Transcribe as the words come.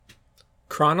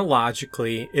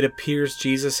Chronologically, it appears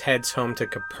Jesus heads home to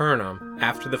Capernaum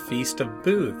after the Feast of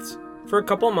Booths for a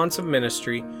couple months of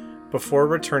ministry before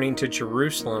returning to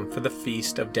Jerusalem for the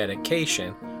Feast of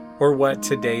Dedication, or what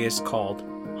today is called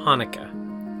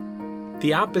Hanukkah.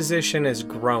 The opposition is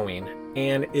growing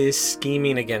and is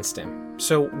scheming against him.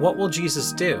 So what will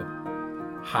Jesus do?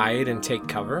 Hide and take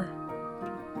cover?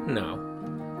 No.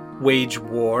 Wage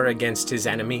war against his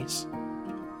enemies?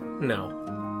 No.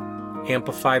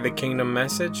 Amplify the kingdom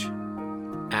message?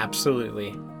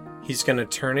 Absolutely. He's going to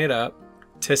turn it up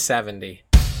to 70.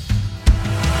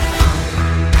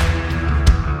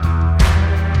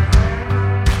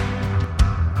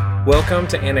 Welcome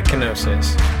to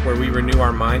Anakinosis, where we renew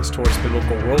our minds towards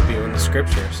biblical worldview in the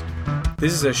scriptures.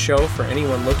 This is a show for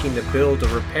anyone looking to build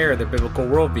or repair their biblical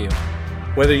worldview.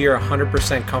 Whether you're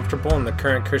 100% comfortable in the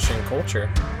current Christian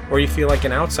culture, or you feel like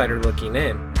an outsider looking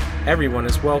in, everyone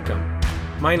is welcome.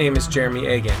 My name is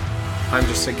Jeremy Egan. I'm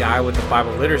just a guy with a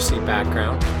Bible literacy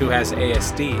background who has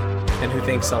ASD and who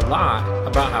thinks a lot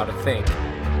about how to think.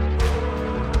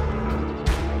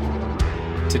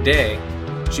 Today,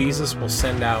 Jesus will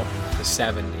send out the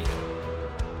 70.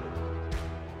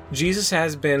 Jesus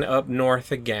has been up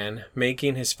north again,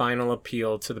 making his final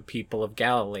appeal to the people of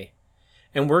Galilee.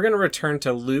 And we're going to return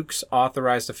to Luke's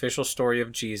authorized official story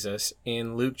of Jesus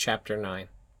in Luke chapter 9.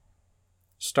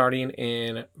 Starting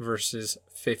in verses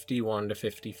 51 to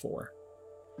 54.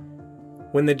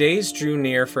 When the days drew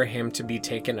near for him to be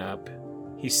taken up,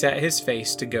 he set his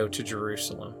face to go to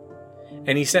Jerusalem.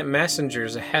 And he sent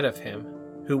messengers ahead of him,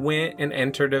 who went and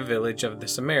entered a village of the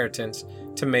Samaritans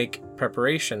to make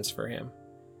preparations for him.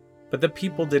 But the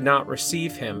people did not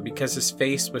receive him because his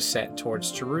face was set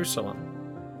towards Jerusalem.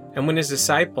 And when his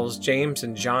disciples, James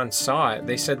and John, saw it,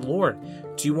 they said, "Lord,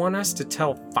 do you want us to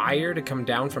tell fire to come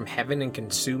down from heaven and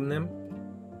consume them?"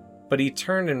 But he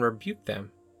turned and rebuked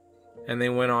them, and they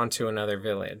went on to another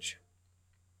village.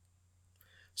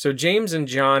 So James and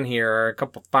John here are a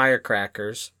couple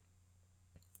firecrackers,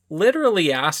 literally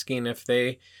asking if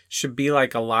they should be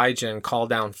like Elijah and call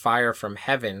down fire from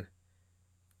heaven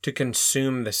to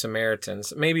consume the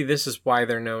Samaritans. Maybe this is why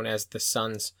they're known as the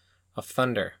sons of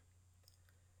thunder.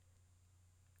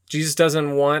 Jesus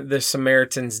doesn't want the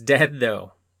Samaritans dead,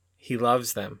 though. He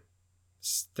loves them.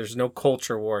 There's no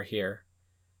culture war here.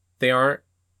 They aren't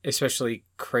especially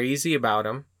crazy about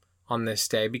him on this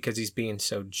day because he's being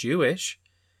so Jewish.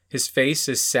 His face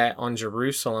is set on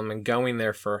Jerusalem and going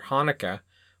there for Hanukkah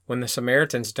when the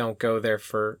Samaritans don't go there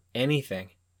for anything.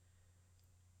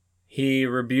 He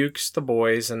rebukes the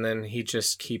boys and then he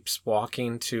just keeps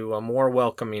walking to a more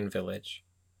welcoming village.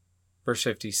 Verse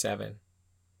 57.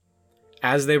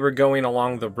 As they were going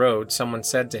along the road, someone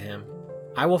said to him,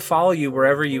 "I will follow you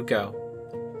wherever you go."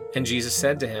 And Jesus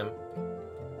said to him,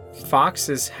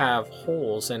 "Foxes have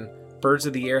holes and birds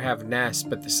of the air have nests,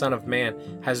 but the Son of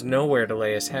Man has nowhere to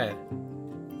lay his head."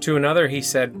 To another he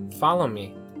said, "Follow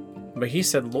me." But he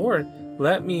said, "Lord,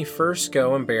 let me first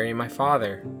go and bury my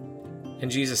father."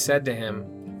 And Jesus said to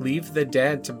him, "Leave the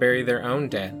dead to bury their own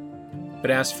dead.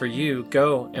 But as for you,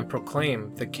 go and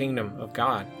proclaim the kingdom of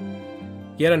God."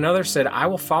 Yet another said, "I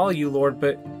will follow you, Lord,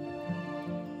 but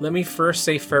let me first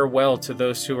say farewell to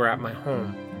those who are at my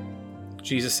home."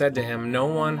 Jesus said to him, "No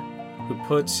one who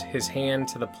puts his hand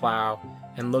to the plow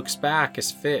and looks back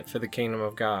is fit for the kingdom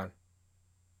of God."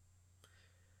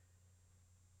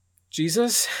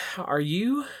 Jesus, are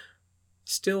you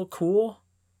still cool?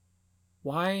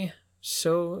 Why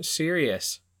so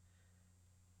serious?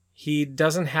 He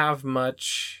doesn't have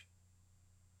much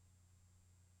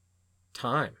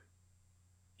time.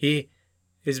 He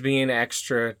is being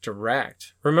extra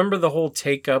direct. Remember the whole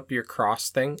take up your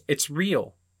cross thing? It's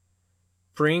real.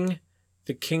 Bring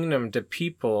the kingdom to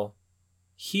people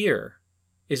here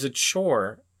is a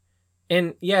chore.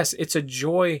 And yes, it's a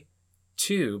joy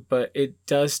too, but it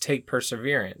does take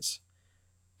perseverance.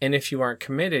 And if you aren't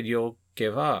committed, you'll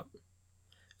give up.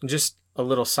 And just a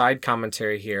little side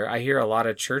commentary here. I hear a lot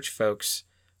of church folks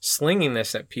slinging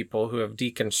this at people who have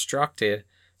deconstructed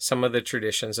some of the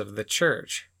traditions of the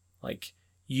church. Like,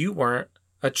 you weren't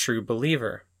a true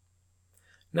believer.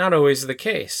 Not always the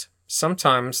case.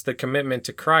 Sometimes the commitment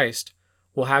to Christ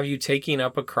will have you taking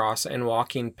up a cross and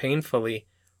walking painfully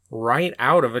right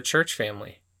out of a church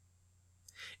family.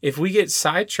 If we get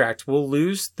sidetracked, we'll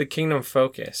lose the kingdom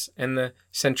focus and the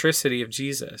centricity of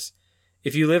Jesus.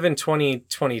 If you live in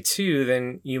 2022,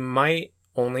 then you might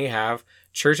only have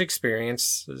church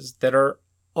experiences that are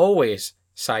always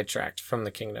sidetracked from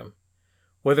the kingdom.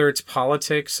 Whether it's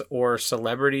politics or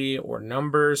celebrity or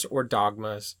numbers or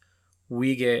dogmas,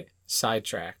 we get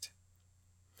sidetracked.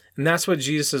 And that's what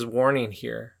Jesus is warning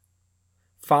here.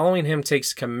 Following him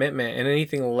takes commitment, and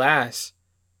anything less,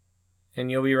 and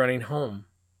you'll be running home.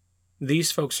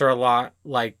 These folks are a lot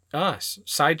like us,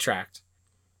 sidetracked.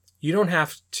 You don't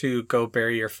have to go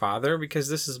bury your father because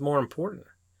this is more important.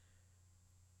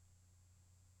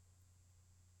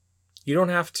 You don't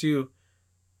have to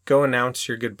go announce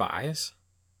your goodbyes.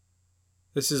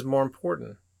 This is more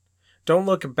important. Don't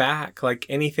look back like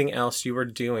anything else you were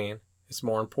doing is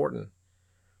more important.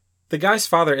 The guy's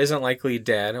father isn't likely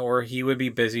dead, or he would be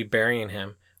busy burying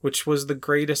him, which was the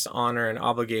greatest honor and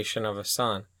obligation of a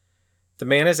son. The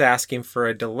man is asking for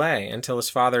a delay until his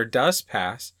father does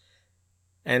pass,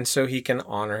 and so he can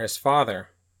honor his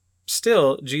father.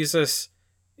 Still, Jesus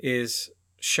is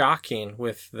shocking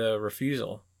with the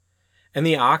refusal. And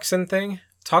the oxen thing,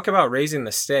 talk about raising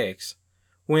the stakes.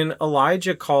 When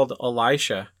Elijah called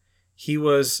Elisha, he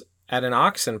was at an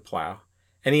oxen plow,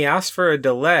 and he asked for a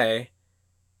delay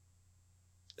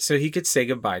so he could say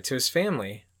goodbye to his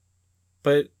family.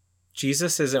 But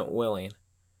Jesus isn't willing.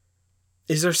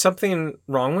 Is there something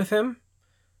wrong with him?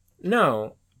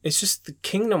 No, it's just the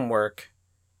kingdom work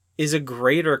is a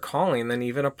greater calling than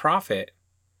even a prophet.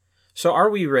 So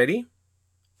are we ready?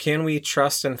 Can we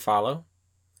trust and follow?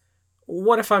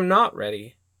 What if I'm not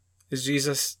ready? Is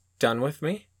Jesus done with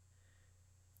me?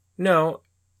 No,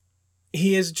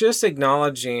 he is just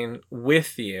acknowledging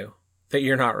with you that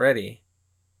you're not ready.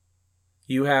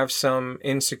 You have some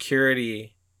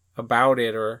insecurity about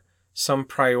it or some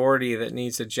priority that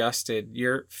needs adjusted.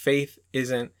 Your faith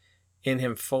isn't in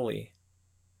him fully.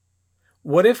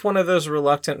 What if one of those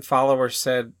reluctant followers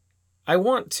said, I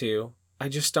want to, I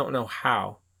just don't know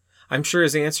how? I'm sure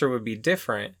his answer would be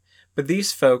different, but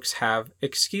these folks have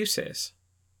excuses.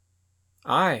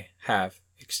 I have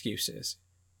excuses.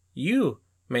 You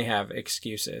may have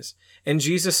excuses. And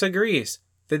Jesus agrees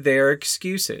that they are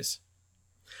excuses.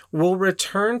 We'll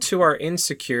return to our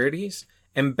insecurities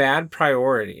and bad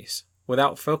priorities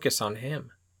without focus on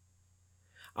him.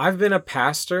 I've been a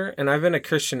pastor and I've been a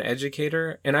Christian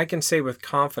educator, and I can say with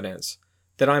confidence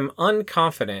that I'm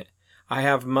unconfident I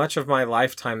have much of my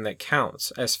lifetime that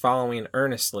counts as following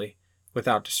earnestly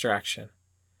without distraction.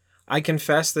 I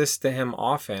confess this to him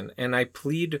often, and I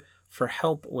plead for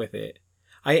help with it.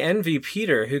 I envy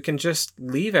Peter, who can just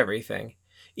leave everything.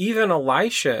 Even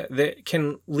Elisha, that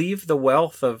can leave the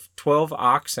wealth of 12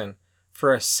 oxen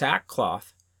for a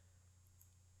sackcloth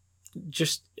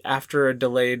just after a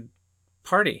delayed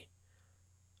party.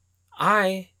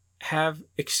 I have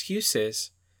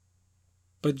excuses,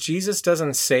 but Jesus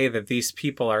doesn't say that these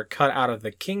people are cut out of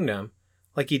the kingdom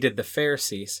like he did the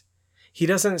Pharisees. He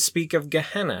doesn't speak of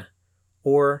Gehenna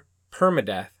or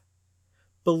permadeath.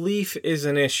 Belief is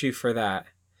an issue for that.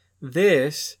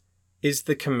 This is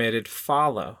the committed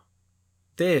follow.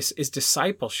 This is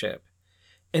discipleship.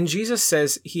 And Jesus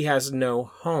says he has no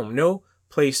home, no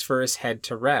place for his head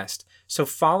to rest. So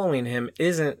following him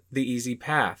isn't the easy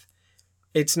path.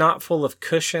 It's not full of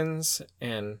cushions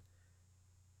and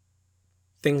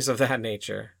things of that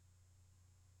nature.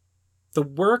 The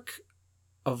work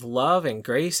of love and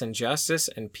grace and justice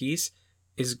and peace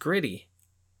is gritty.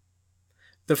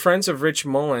 The Friends of Rich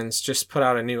Mullins just put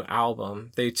out a new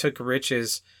album. They took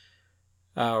Rich's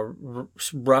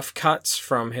rough cuts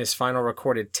from his final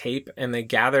recorded tape, and they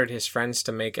gathered his friends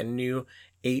to make a new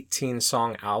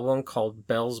 18-song album called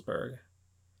Bellsburg,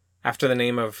 after the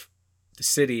name of the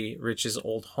city Rich's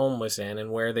old home was in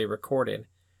and where they recorded.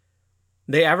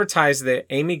 They advertised that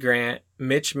Amy Grant,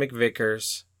 Mitch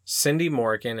McVickers, Cindy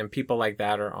Morgan, and people like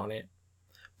that are on it.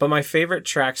 But my favorite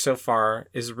track so far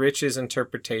is Rich's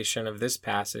interpretation of this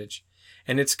passage,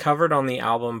 and it's covered on the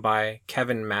album by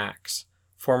Kevin Max,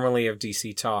 formerly of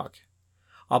DC Talk.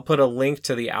 I'll put a link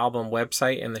to the album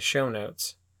website in the show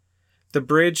notes. The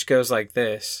bridge goes like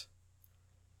this.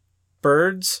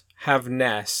 Birds have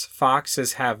nests,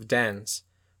 foxes have dens,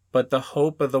 but the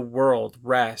hope of the world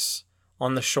rests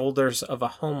on the shoulders of a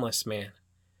homeless man.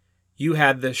 You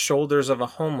had the shoulders of a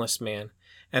homeless man,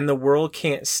 and the world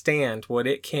can't stand what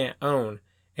it can't own,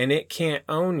 and it can't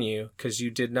own you because you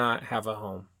did not have a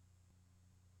home.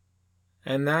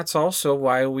 And that's also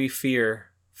why we fear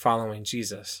following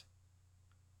Jesus.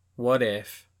 What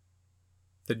if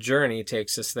the journey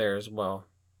takes us there as well?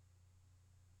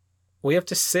 We have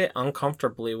to sit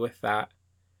uncomfortably with that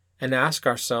and ask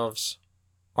ourselves,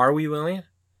 are we willing?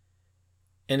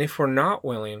 And if we're not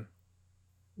willing,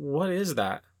 what is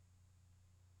that?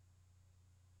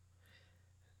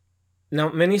 Now,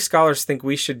 many scholars think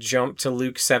we should jump to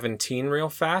Luke 17 real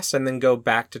fast and then go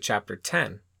back to chapter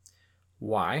 10.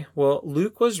 Why? Well,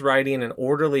 Luke was writing an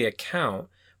orderly account,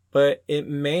 but it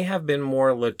may have been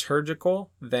more liturgical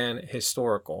than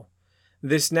historical.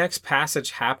 This next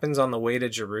passage happens on the way to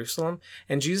Jerusalem,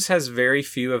 and Jesus has very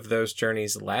few of those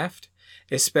journeys left,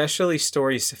 especially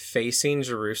stories facing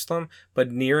Jerusalem,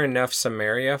 but near enough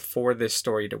Samaria for this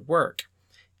story to work.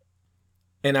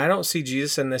 And I don't see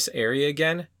Jesus in this area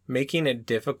again, making it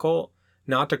difficult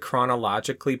not to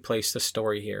chronologically place the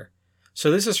story here. So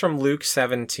this is from Luke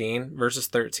 17, verses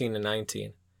 13 and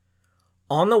 19.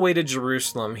 On the way to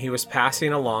Jerusalem, he was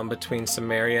passing along between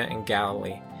Samaria and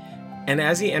Galilee. And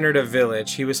as he entered a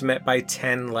village, he was met by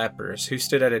 10 lepers who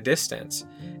stood at a distance.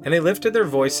 And they lifted their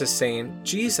voices, saying,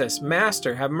 "Jesus,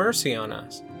 Master, have mercy on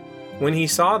us." When he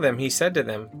saw them, he said to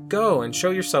them, "Go and show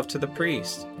yourself to the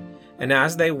priest." And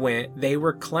as they went, they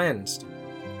were cleansed.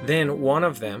 Then one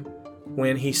of them,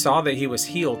 when he saw that he was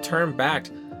healed, turned back,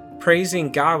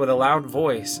 praising God with a loud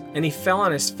voice. And he fell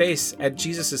on his face at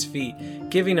Jesus' feet,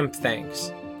 giving him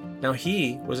thanks. Now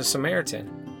he was a Samaritan.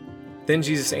 Then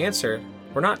Jesus answered,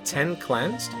 "Were not 10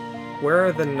 cleansed? Where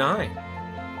are the 9?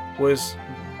 Was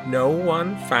no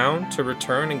one found to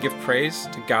return and give praise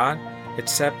to God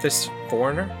except this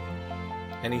foreigner?"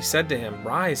 And he said to him,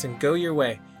 "Rise and go your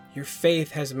way. Your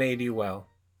faith has made you well."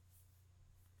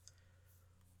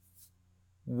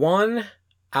 1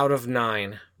 out of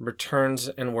 9 returns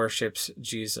and worships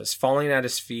Jesus, falling at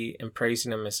his feet and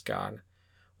praising him as God.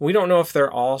 We don't know if they're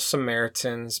all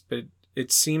Samaritans, but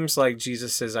it seems like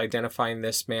Jesus is identifying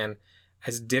this man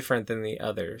as different than the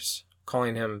others,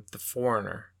 calling him the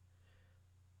foreigner.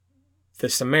 The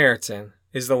Samaritan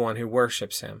is the one who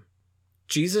worships him.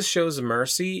 Jesus shows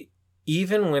mercy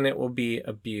even when it will be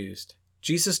abused.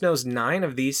 Jesus knows 9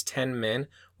 of these 10 men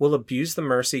will abuse the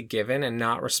mercy given and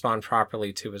not respond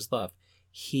properly to his love.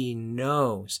 He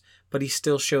knows, but he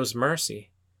still shows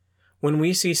mercy. When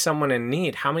we see someone in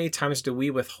need, how many times do we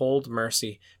withhold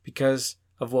mercy because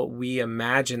of what we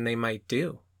imagine they might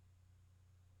do?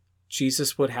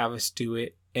 Jesus would have us do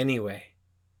it anyway,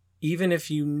 even if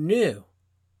you knew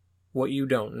what you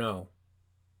don't know.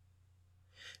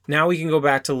 Now we can go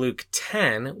back to Luke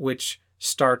 10, which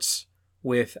starts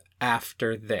with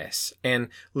after this. And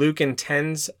Luke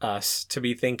intends us to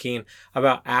be thinking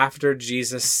about after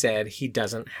Jesus said he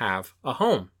doesn't have a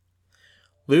home.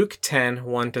 Luke 10,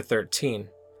 1-13.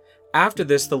 After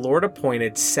this, the Lord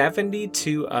appointed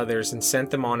 72 others and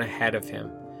sent them on ahead of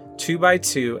him, 2 by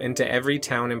 2, into every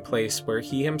town and place where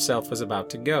he himself was about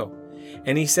to go.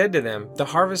 And he said to them, "The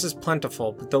harvest is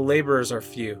plentiful, but the laborers are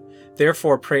few.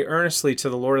 Therefore pray earnestly to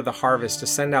the Lord of the harvest to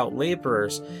send out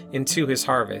laborers into his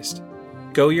harvest.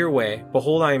 Go your way.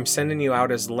 Behold, I am sending you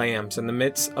out as lambs in the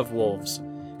midst of wolves.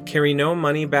 Carry no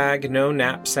money bag, no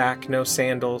knapsack, no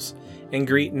sandals, and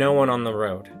greet no one on the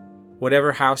road.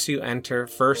 Whatever house you enter,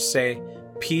 first say,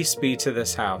 'Peace be to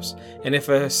this house.' And if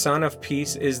a son of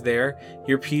peace is there,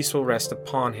 your peace will rest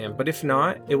upon him. But if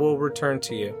not, it will return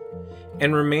to you.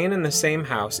 And remain in the same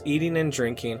house, eating and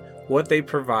drinking what they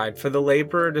provide, for the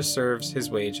laborer deserves his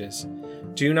wages.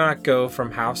 Do not go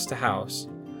from house to house.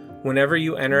 Whenever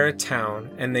you enter a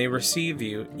town and they receive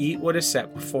you, eat what is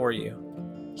set before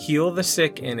you. Heal the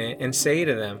sick in it and say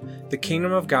to them, 'The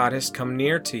kingdom of God has come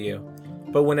near to you.'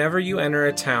 But whenever you enter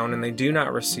a town and they do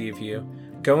not receive you,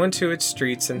 go into its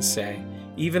streets and say,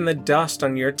 'Even the dust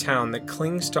on your town that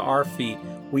clings to our feet,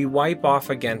 we wipe off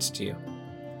against you.'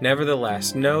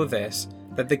 Nevertheless, know this,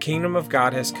 that the kingdom of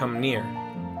God has come near.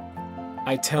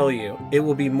 I tell you, it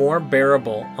will be more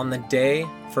bearable on the day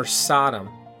for Sodom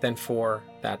than for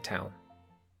that town."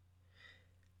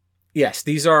 Yes,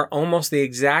 these are almost the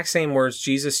exact same words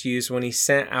Jesus used when he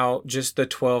sent out just the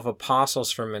 12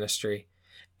 apostles for ministry.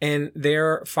 And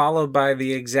they're followed by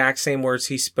the exact same words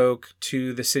he spoke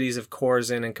to the cities of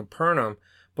Chorazin and Capernaum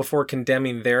before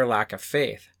condemning their lack of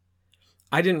faith.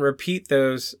 I didn't repeat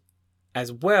those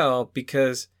as well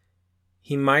because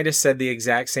he might have said the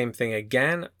exact same thing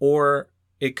again, or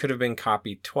it could have been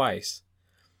copied twice.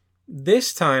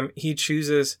 This time, he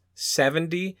chooses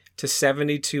 70 to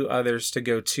 72 others to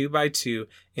go 2 by 2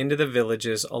 into the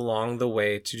villages along the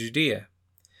way to Judea.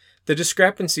 The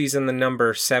discrepancies in the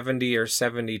number 70 or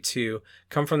 72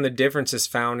 come from the differences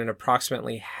found in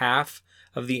approximately half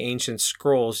of the ancient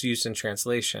scrolls used in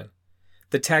translation.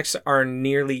 The texts are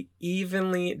nearly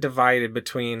evenly divided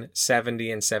between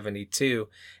 70 and 72,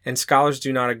 and scholars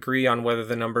do not agree on whether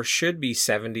the number should be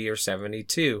 70 or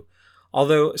 72,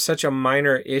 although such a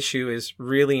minor issue is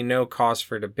really no cause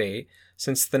for debate,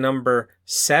 since the number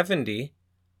 70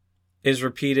 is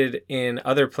repeated in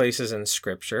other places in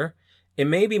Scripture. It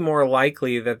may be more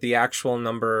likely that the actual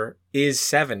number is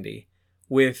 70,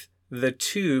 with the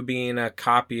 2 being a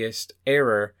copyist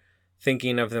error,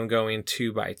 thinking of them going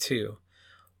 2 by 2.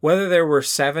 Whether there were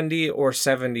 70 or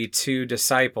 72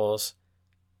 disciples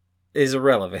is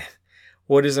irrelevant.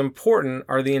 What is important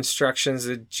are the instructions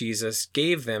that Jesus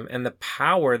gave them and the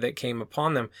power that came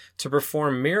upon them to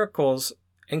perform miracles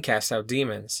and cast out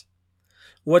demons.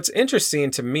 What's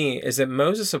interesting to me is that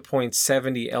Moses appoints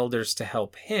 70 elders to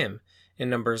help him in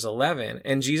Numbers 11,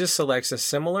 and Jesus selects a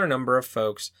similar number of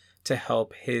folks to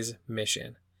help his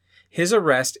mission. His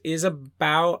arrest is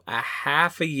about a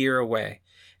half a year away,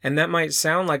 and that might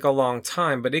sound like a long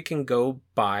time, but it can go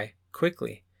by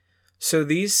quickly. So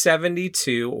these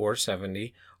 72 or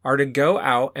 70 are to go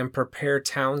out and prepare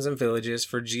towns and villages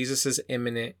for Jesus'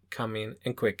 imminent coming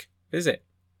and quick visit.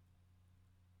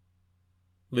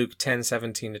 Luke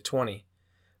 10:17-20.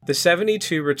 The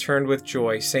 72 returned with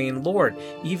joy, saying, "Lord,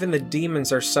 even the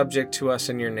demons are subject to us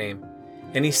in your name."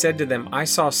 And he said to them, "I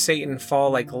saw Satan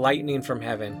fall like lightning from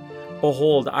heaven.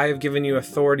 Behold, I have given you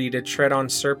authority to tread on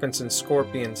serpents and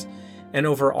scorpions, and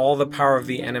over all the power of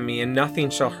the enemy, and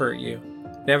nothing shall hurt you.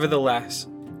 Nevertheless,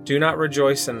 do not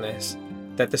rejoice in this,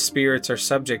 that the spirits are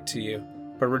subject to you,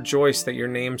 but rejoice that your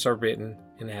names are written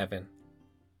in heaven."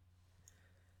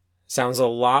 Sounds a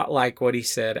lot like what he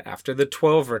said after the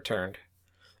 12 returned.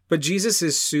 But Jesus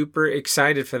is super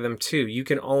excited for them too. You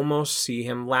can almost see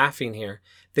him laughing here.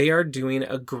 They are doing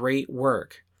a great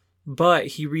work. But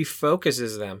he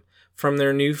refocuses them from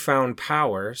their newfound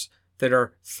powers that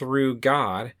are through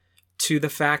God to the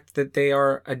fact that they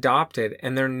are adopted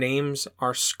and their names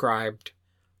are scribed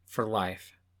for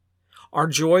life. Our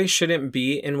joy shouldn't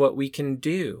be in what we can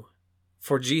do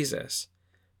for Jesus,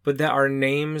 but that our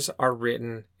names are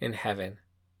written in heaven.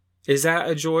 Is that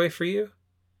a joy for you?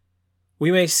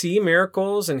 We may see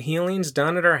miracles and healings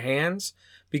done at our hands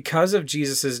because of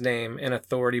Jesus' name and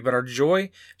authority, but our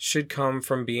joy should come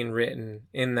from being written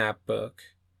in that book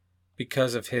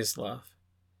because of his love.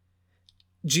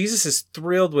 Jesus is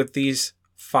thrilled with these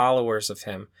followers of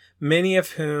him, many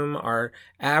of whom are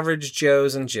average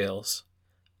Joes and Jills,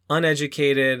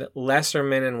 uneducated, lesser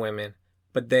men and women,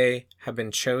 but they have been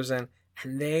chosen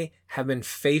and they have been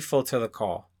faithful to the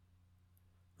call.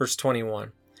 Verse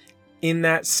 21. In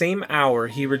that same hour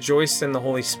he rejoiced in the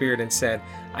Holy Spirit and said,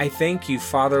 "I thank you,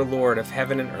 Father, Lord of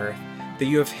heaven and earth, that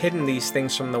you have hidden these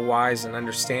things from the wise and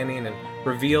understanding and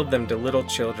revealed them to little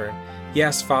children.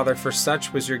 Yes, Father, for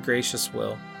such was your gracious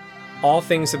will. All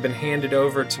things have been handed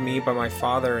over to me by my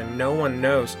Father, and no one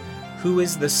knows who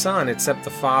is the Son except the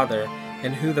Father,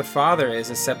 and who the Father is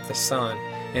except the Son,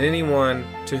 and anyone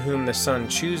to whom the Son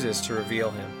chooses to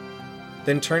reveal him."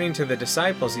 Then turning to the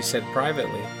disciples, he said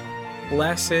privately,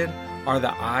 "Blessed are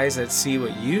the eyes that see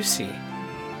what you see.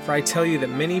 For I tell you that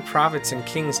many prophets and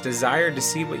kings desired to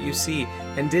see what you see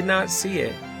and did not see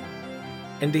it,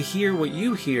 and to hear what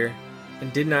you hear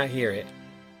and did not hear it."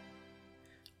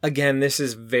 Again, this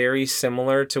is very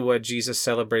similar to what Jesus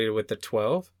celebrated with the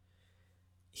 12.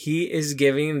 He is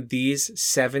giving these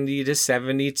 70 to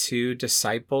 72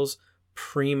 disciples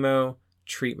primo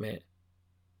treatment,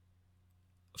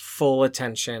 full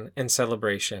attention and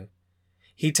celebration.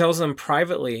 He tells them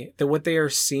privately that what they are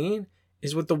seeing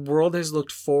is what the world has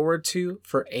looked forward to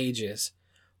for ages.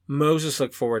 Moses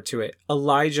looked forward to it.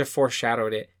 Elijah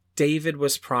foreshadowed it. David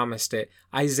was promised it.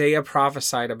 Isaiah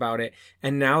prophesied about it.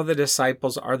 And now the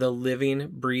disciples are the living,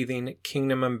 breathing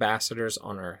kingdom ambassadors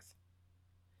on earth.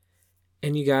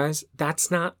 And you guys,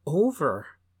 that's not over.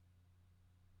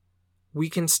 We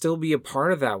can still be a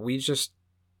part of that. We just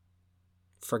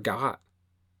forgot.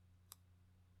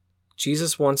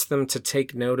 Jesus wants them to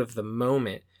take note of the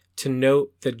moment, to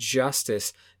note the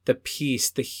justice, the peace,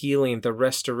 the healing, the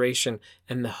restoration,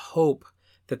 and the hope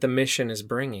that the mission is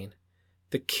bringing.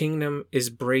 The kingdom is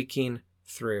breaking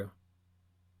through.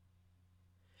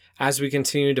 As we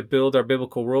continue to build our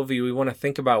biblical worldview, we want to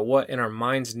think about what in our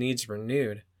minds needs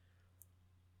renewed.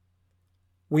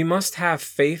 We must have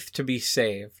faith to be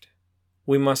saved.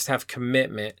 We must have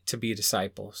commitment to be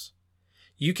disciples.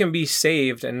 You can be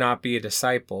saved and not be a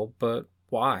disciple, but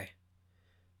why?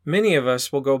 Many of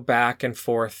us will go back and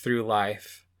forth through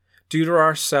life. Due to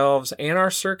ourselves and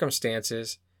our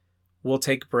circumstances, we'll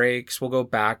take breaks, we'll go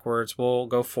backwards, we'll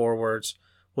go forwards,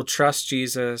 we'll trust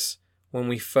Jesus when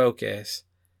we focus,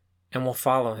 and we'll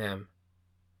follow him.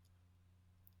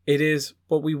 It is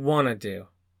what we want to do.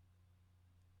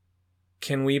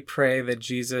 Can we pray that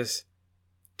Jesus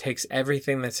takes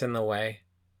everything that's in the way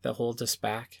that holds us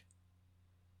back?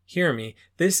 Hear me,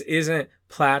 this isn't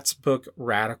Platt's book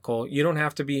Radical. You don't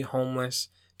have to be homeless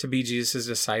to be Jesus'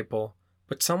 disciple,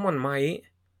 but someone might.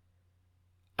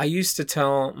 I used to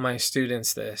tell my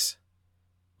students this,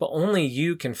 but only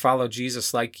you can follow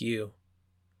Jesus like you.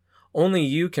 Only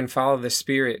you can follow the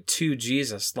Spirit to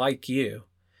Jesus like you.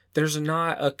 There's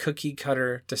not a cookie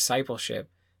cutter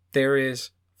discipleship. There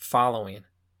is following.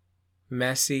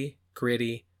 Messy,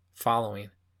 gritty following.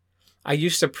 I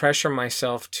used to pressure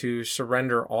myself to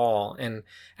surrender all, and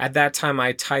at that time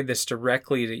I tied this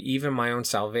directly to even my own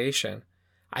salvation.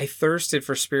 I thirsted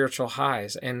for spiritual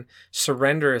highs, and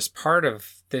surrender is part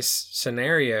of this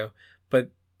scenario, but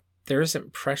there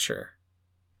isn't pressure.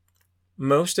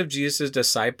 Most of Jesus'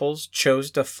 disciples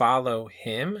chose to follow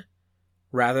him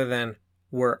rather than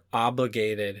were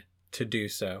obligated to do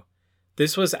so.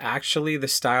 This was actually the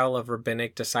style of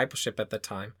rabbinic discipleship at the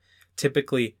time.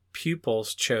 Typically,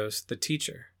 pupils chose the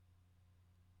teacher.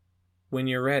 When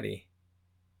you're ready,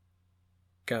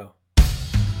 go.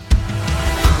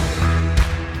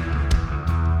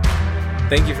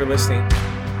 Thank you for listening.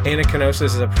 Anakinosis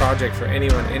is a project for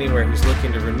anyone, anywhere who's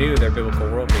looking to renew their biblical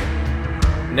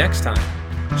worldview. Next time,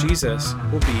 Jesus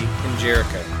will be in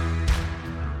Jericho.